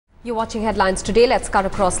You're watching Headlines Today. Let's cut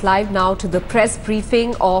across live now to the press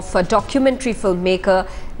briefing of documentary filmmaker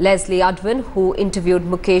Leslee Udwin, who interviewed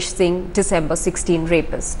Mukesh Singh, December 16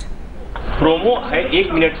 rapist. Promo है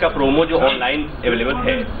 1 minute का promo जो online available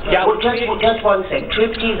है क्या just one sec.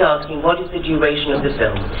 Tripti is asking what is the duration of the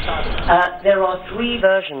film. There are 3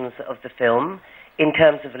 versions of the film in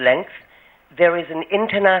terms of length. There is an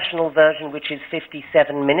international version which is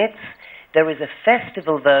 57 minutes. There is a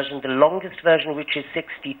festival version, the longest version, which is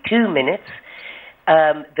 62 minutes.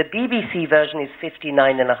 The BBC version is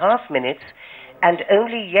 59.5 minutes. And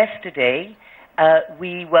only yesterday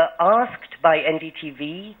we were asked by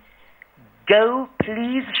NDTV, go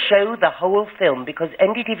please show the whole film, because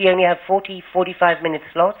NDTV only have 45 minute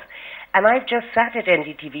slots. And I've just sat at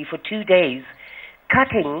NDTV for 2 days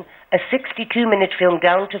cutting a 62-minute film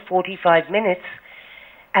down to 45 minutes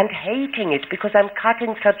and hating it because I'm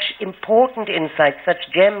cutting such important insights, such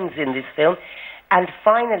gems in this film. And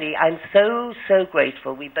finally, I'm so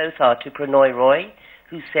grateful, we both are, to Pranoy Roy,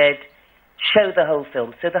 who said, show the whole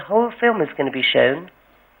film. So the whole film is going to be shown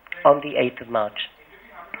on the 8th of March.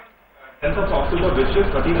 10th of October, which year?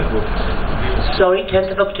 13th of October. Sorry,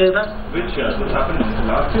 10th of October? Which year? This happened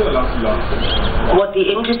last year or last year? What, the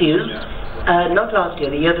interview? Yeah. Not last year,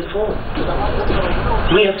 the year before.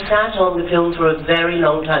 We have sat on the film for a very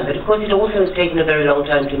long time, but of course it also has taken a very long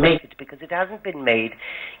time to make it because it hasn't been made.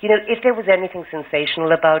 You know, if there was anything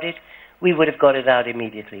sensational about it, we would have got it out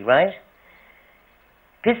immediately, right?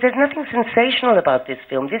 There's nothing sensational about this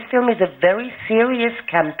film. This film is a very serious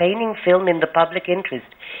campaigning film in the public interest.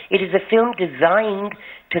 It is a film designed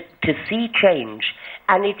to see change,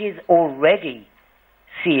 and it is already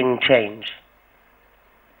seeing change.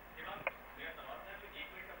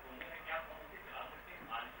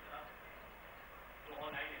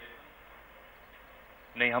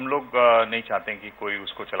 नहीं, हम लोग नहीं चाहते कि कोई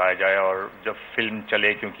उसको चलाया जाए और जब फिल्म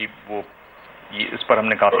चले, क्योंकि वो इस पर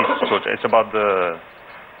हमने काफ़ी सोचा. It's about the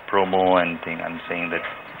Promos and thing. I am saying that.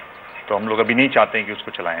 तो हम लोग अभी नहीं चाहते हैं कि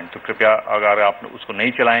उसको चलाएं. तो कृपया अगर आप उसको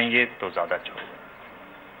नहीं चलाएंगे तो ज़्यादा अच्छा होगा.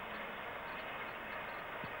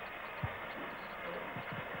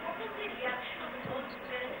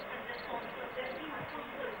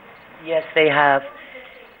 Yes, they have.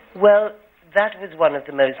 Well, that was one of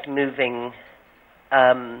the most moving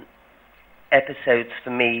episodes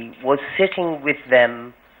for me, was sitting with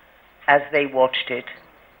them as they watched it,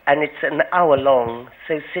 and it's an hour long,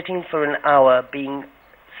 so sitting for an hour, being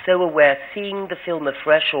so aware, seeing the film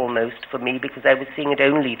afresh almost for me, because I was seeing it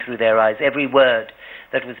only through their eyes. Every word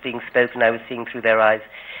that was being spoken I was seeing through their eyes,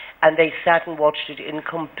 and they sat and watched it in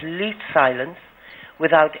complete silence,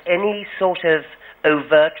 without any sort of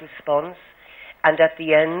overt response, and at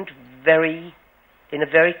the end, in a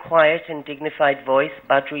very quiet and dignified voice,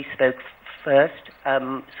 Badri spoke first.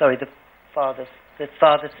 The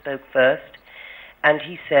father spoke first, and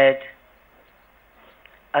he said,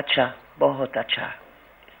 "Acha, bahut acha."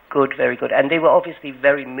 Good, very good. And they were obviously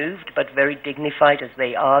very moved, but very dignified as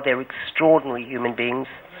they are. They're extraordinary human beings.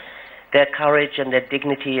 Their courage and their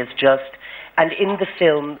dignity is just... And in the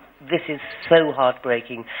film, this is so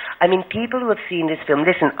heartbreaking. I mean, people who have seen this film...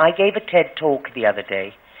 Listen, I gave a TED talk the other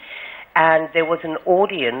day, and there was an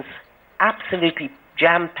audience, absolutely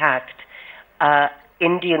jam-packed,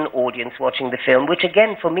 Indian audience watching the film, which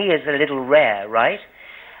again for me is a little rare, right?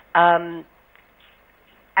 And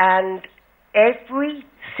every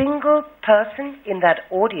single person in that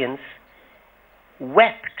audience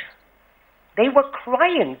wept. They were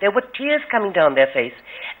crying. There were tears coming down their face.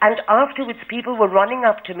 And afterwards, people were running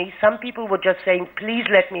up to me. Some people were just saying, please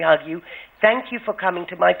let me hug you. Thank you for coming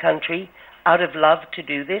to my country out of love to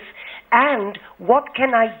do this. And what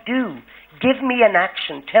can I do? Give me an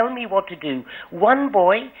action. Tell me what to do. One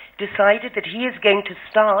boy decided that he is going to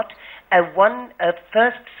start a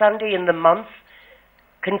first Sunday in the month,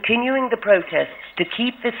 continuing the protests, to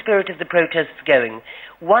keep the spirit of the protests going.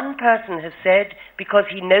 One person has said, because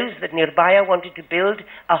he knows that Nirbhaya wanted to build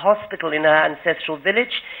a hospital in her ancestral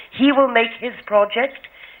village, he will make his project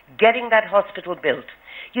getting that hospital built.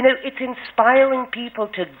 You know, it's inspiring people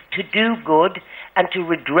to do good and to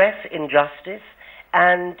redress injustice,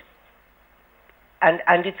 and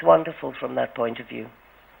it's wonderful from that point of view.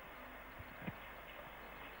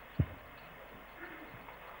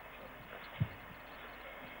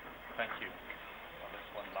 Thank you.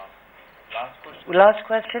 There's one last question. Last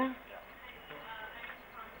question?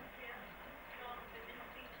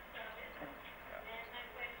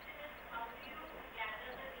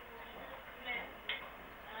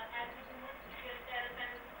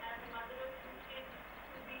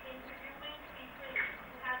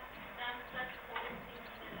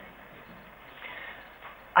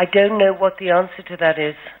 I don't know what the answer to that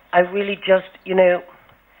is. I really just, you know,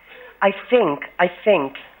 I think,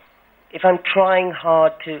 if I'm trying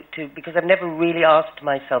hard to, because I've never really asked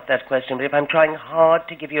myself that question, but if I'm trying hard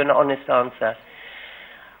to give you an honest answer,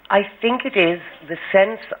 I think it is the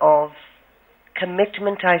sense of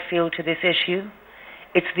commitment I feel to this issue.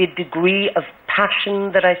 It's the degree of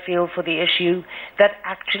passion that I feel for the issue that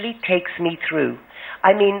actually takes me through.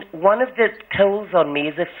 I mean, one of the tolls on me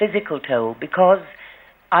is a physical toll, because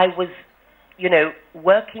I was, you know,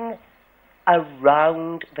 working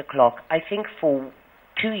around the clock. I think for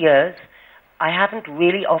 2 years, I haven't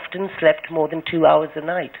really often slept more than 2 hours a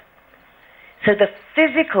night. So the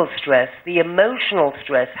physical stress, the emotional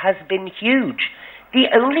stress has been huge. The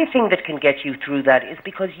only thing that can get you through that is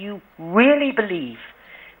because you really believe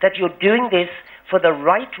that you're doing this for the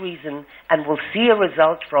right reason and will see a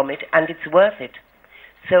result from it, and it's worth it.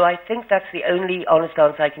 So I think that's the only honest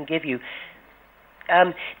answer I can give you.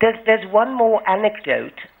 There's one more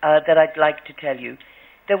anecdote that I'd like to tell you.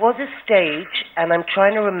 There was a stage, and I'm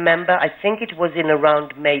trying to remember, I think it was in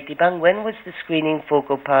around May. Dibang, when was the screening for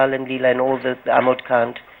Gopal and Leela and all the Amod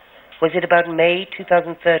Kant? Was it about May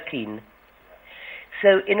 2013?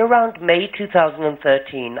 So in around May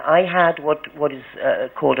 2013, I had what is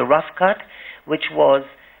called a rough cut, which was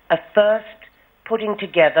a first putting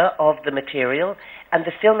together of the material, and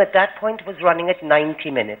the film at that point was running at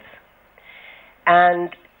 90 minutes.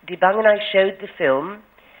 And Dibang and I showed the film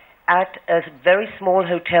at a very small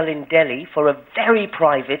hotel in Delhi for a very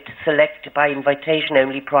private, select by invitation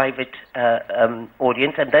only private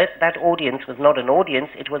audience, and that audience was not an audience,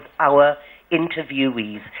 it was our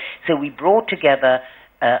interviewees. So we brought together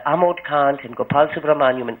Amod Kant and Gopal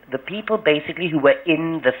Subramaniam, and the people basically who were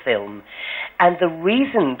in the film. And the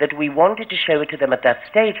reason that we wanted to show it to them at that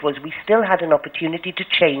stage was we still had an opportunity to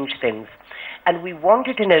change things. And we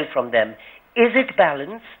wanted to know from them, is it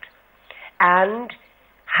balanced? And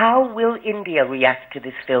how will India react to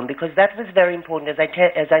this film? Because that was very important.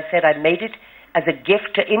 As I said, I made it as a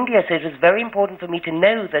gift to India, so it was very important for me to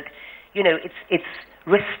know that, you know, it's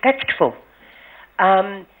respectful.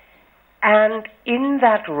 And in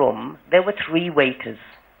that room, there were 3 waiters.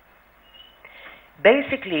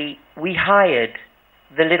 Basically, we hired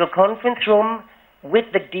the little conference room. With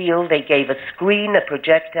the deal, they gave a screen, a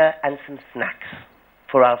projector, and some snacks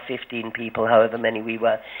for our 15 people, however many we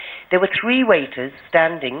were. There were 3 waiters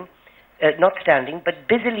standing, not standing, but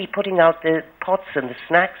busily putting out the pots and the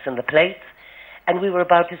snacks and the plates, and we were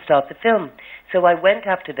about to start the film. So I went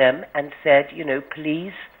up to them and said, you know,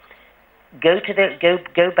 please go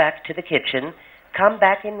back to the kitchen, come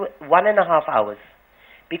back in 1.5 hours,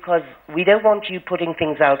 because we don't want you putting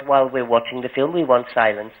things out while we're watching the film, we want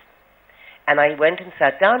silence. And I went and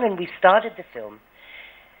sat down and we started the film.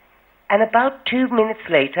 And about 2 minutes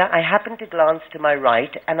later, I happened to glance to my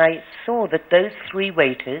right and I saw that those 3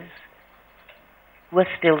 waiters were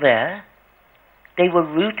still there. They were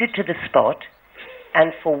rooted to the spot,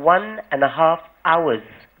 and for 1.5 hours,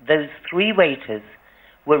 those 3 waiters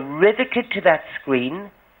were riveted to that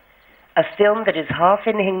screen, a film that is half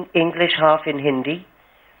in English, half in Hindi.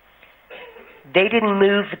 They didn't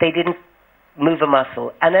move a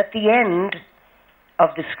muscle. And at the end of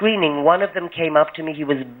the screening, one of them came up to me. He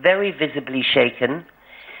was very visibly shaken,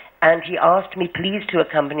 and he asked me please to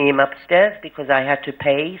accompany him upstairs because I had to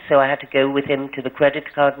pay, so I had to go with him to the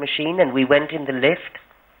credit card machine, and we went in the lift.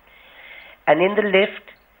 And in the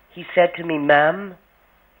lift, he said to me, "Ma'am,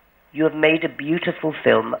 you have made a beautiful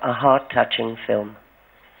film, a heart-touching film."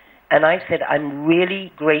 And I said, I'm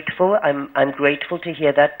really grateful. I'm grateful to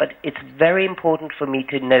hear that, but it's very important for me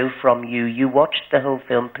to know from you. You watched the whole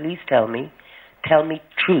film. Please tell me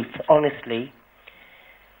truth, honestly.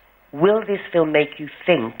 Will this film make you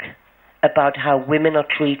think about how women are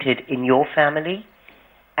treated in your family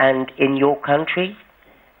and in your country?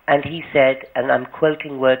 And he said, and I'm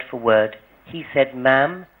quoting word for word, he said,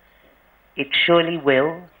 "Ma'am, it surely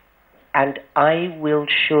will, and I will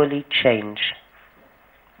surely change."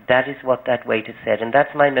 That is what that waiter said, and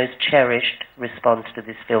that's my most cherished response to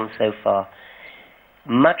this film so far.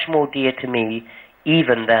 Much more dear to me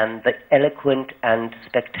even than the eloquent and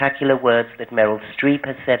spectacular words that Meryl Streep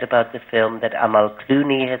has said about the film, that Amal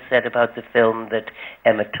Clooney has said about the film, that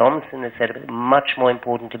Emma Thompson has said about it. Much more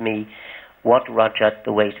important to me what Rajat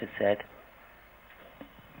the waiter said.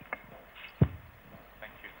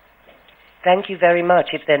 Thank you. Thank you very much.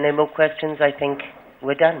 If there are no more questions, I think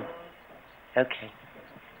we're done. Okay.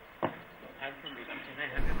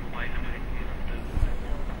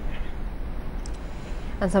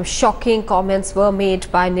 And some shocking comments were made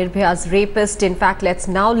by Nirbhaya's rapist. In fact, let's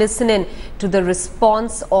now listen in to the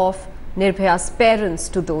response of Nirbhaya's parents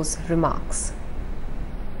to those remarks.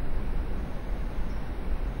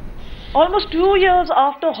 Almost 2 years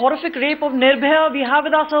after horrific rape of Nirbhaya, we have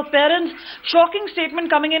with us her parents. Shocking statement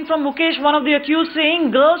coming in from Mukesh, one of the accused,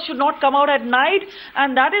 saying girls should not come out at night,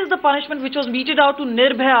 and that is the punishment which was meted out to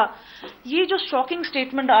Nirbhaya. ये जो shocking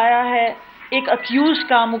statement आया है एक accused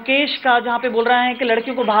का, मुकेश का, जहाँ पे बोल रहे हैं कि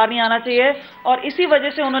लड़कियों को बाहर नहीं आना चाहिए और इसी वजह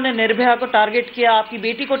से उन्होंने निर्भया को टारगेट किया, आपकी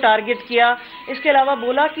बेटी को टारगेट किया। इसके अलावा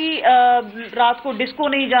बोला कि रात को डिस्को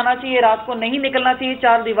नहीं जाना चाहिए, रात को नहीं निकलना चाहिए,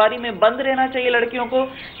 चार दीवारी में बंद रहना चाहिए लड़कियों को।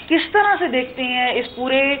 किस तरह से देखते हैं इस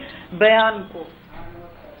पूरे बयान को?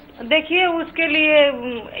 देखिए, उसके लिए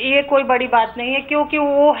ये कोई बड़ी बात नहीं है, क्योंकि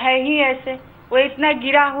वो है ही ऐसे, वो इतना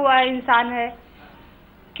गिरा हुआ इंसान है,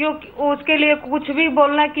 क्योंकि उसके लिए कुछ भी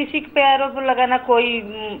बोलना, किसी के पे आरोप लगाना कोई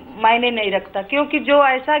मायने नहीं रखता, क्योंकि जो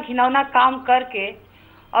ऐसा घिनौना काम करके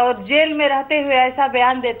और जेल में रहते हुए ऐसा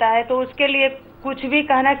बयान देता है तो उसके लिए कुछ भी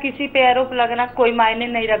कहना, किसी पे आरोप लगाना कोई मायने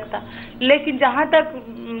नहीं रखता। लेकिन जहाँ तक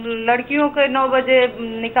लड़कियों के 9 बजे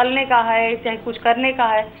निकलने का है, चाहे कुछ करने का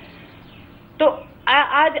है, तो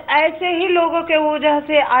आज ऐसे ही लोगों के वजह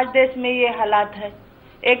से आज देश में ये हालात है।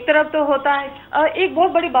 एक तरफ तो होता है, एक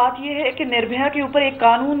बहुत बड़ी बात यह है कि निर्भया के ऊपर एक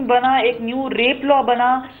कानून बना, एक न्यू रेप लॉ बना,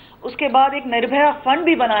 उसके बाद एक निर्भया फंड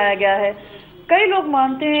भी बनाया गया है। कई लोग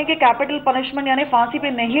मानते हैं कि कैपिटल पनिशमेंट यानी फांसी पे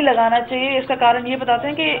नहीं लगाना चाहिए, इसका कारण ये बताते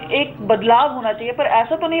हैं कि एक बदलाव होना चाहिए, पर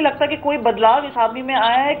ऐसा तो नहीं लगता कि कोई बदलाव इस आदमी में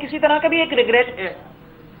आया है, किसी तरह का भी एक रिग्रेट है।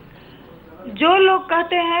 जो लोग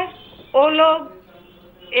कहते हैं वो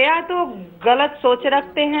लोग या तो गलत सोच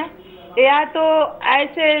रखते हैं या तो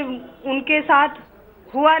ऐसे उनके साथ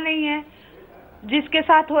हुआ नहीं है, जिसके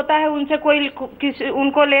साथ होता है उनसे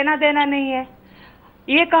उनको लेना देना नहीं है।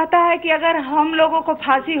 ये कहता है कि अगर हम लोगों को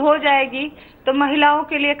फांसी हो जाएगी तो महिलाओं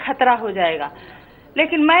के लिए खतरा हो जाएगा,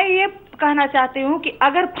 लेकिन मैं ये कहना चाहती हूँ कि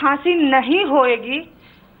अगर फांसी नहीं होएगी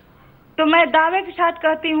तो मैं दावे के साथ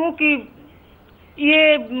कहती हूँ कि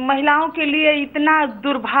ये महिलाओं के लिए इतना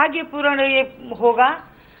दुर्भाग्यपूर्ण ये होगा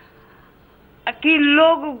कि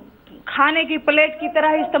लोग खाने की प्लेट की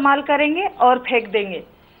तरह इस्तेमाल करेंगे और फेंक देंगे।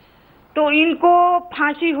 तो इनको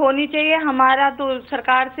फांसी होनी चाहिए। हमारा तो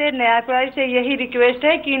सरकार से, न्यायपालिका से यही रिक्वेस्ट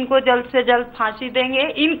है कि इनको जल्द से जल्द फांसी देंगे।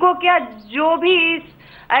 इनको क्या, जो भी इस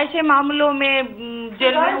ऐसे मामलों में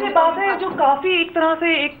जेल में बात है, जो काफी एक तरह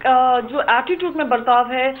से एक जो एटीट्यूड में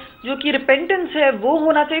बर्ताव है, जो कि रिपेंटेंस है, वो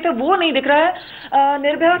होना चाहिए था, वो नहीं दिख रहा है।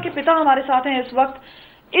 निर्भया के पिता हमारे साथ हैं इस वक्त।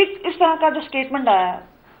 इस तरह का जो स्टेटमेंट आया है,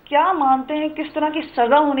 क्या मानते हैं किस तरह की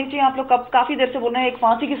सजा होनी चाहिए? आप लोग काफी देर से बोल रहे हैं एक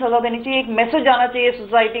फांसी की सजा देनी चाहिए, एक मैसेज आना चाहिए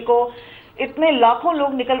सोसाइटी को। इतने लाखों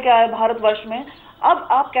लोग निकल के आए भारतवर्ष में, अब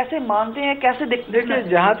आप कैसे मानते हैं, कैसे देखिए,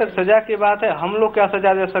 जहाँ तक सजा की बात है, हम लोग क्या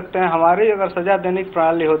सजा दे सकते हैं? हमारी अगर सजा देने की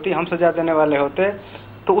प्रणाली होती, हम सजा देने वाले होते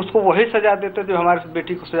तो उसको वही सजा देते जो हमारी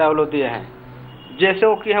बेटी को सजा वो लोग दिए हैं। जैसे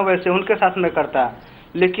वो किए हैं वैसे उनके साथ में करता है।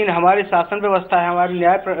 लेकिन हमारी शासन व्यवस्था है, हमारी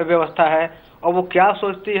न्याय व्यवस्था है, और वो क्या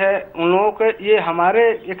सोचती है उन लोगों के, ये हमारे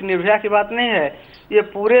एक निर्भया की बात नहीं है, ये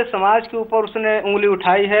पूरे समाज के ऊपर उसने उंगली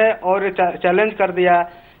उठाई है और चैलेंज कर दिया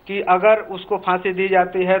कि अगर उसको फांसी दी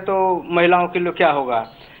जाती है तो महिलाओं के लिए क्या होगा।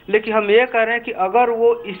 लेकिन हम ये कह रहे हैं कि अगर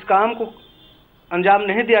वो इस काम को अंजाम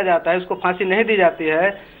नहीं दिया जाता है, उसको फांसी नहीं दी जाती है,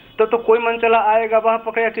 तो कोई मनचला आएगा, वहाँ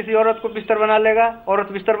पकड़ेगा, किसी औरत को बिस्तर बना लेगा,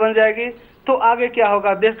 औरत बिस्तर बन जाएगी, तो आगे क्या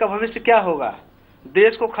होगा? देश का भविष्य क्या होगा?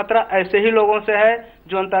 देश को खतरा ऐसे ही लोगों से है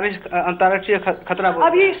जो अंतर्राष्ट्रीय खतरा।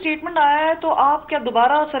 अब ये स्टेटमेंट आया है तो आप क्या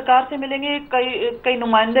दोबारा सरकार से मिलेंगे? कई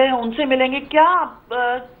नुमाइंदे हैं, उनसे मिलेंगे?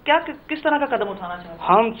 क्या किस तरह का कदम उठाना चाहते हैं?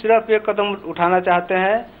 हम सिर्फ एक कदम उठाना चाहते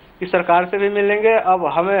हैं कि सरकार से भी मिलेंगे। अब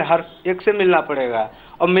हमें हर एक से मिलना पड़ेगा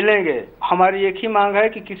और मिलेंगे। हमारी एक ही मांग है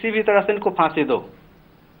कि किसी भी तरह से इनको फांसी दो,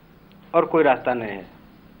 और कोई रास्ता नहीं है।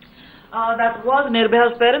 That was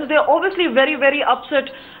Nirbhaya's parents. They are obviously very, very upset,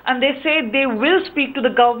 and they say they will speak to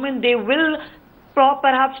the government. They will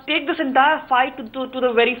perhaps take this entire fight to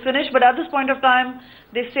the very finish. But at this point of time,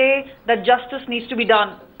 they say that justice needs to be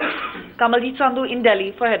done. Kamaljeet Sandhu in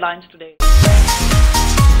Delhi for Headlines Today.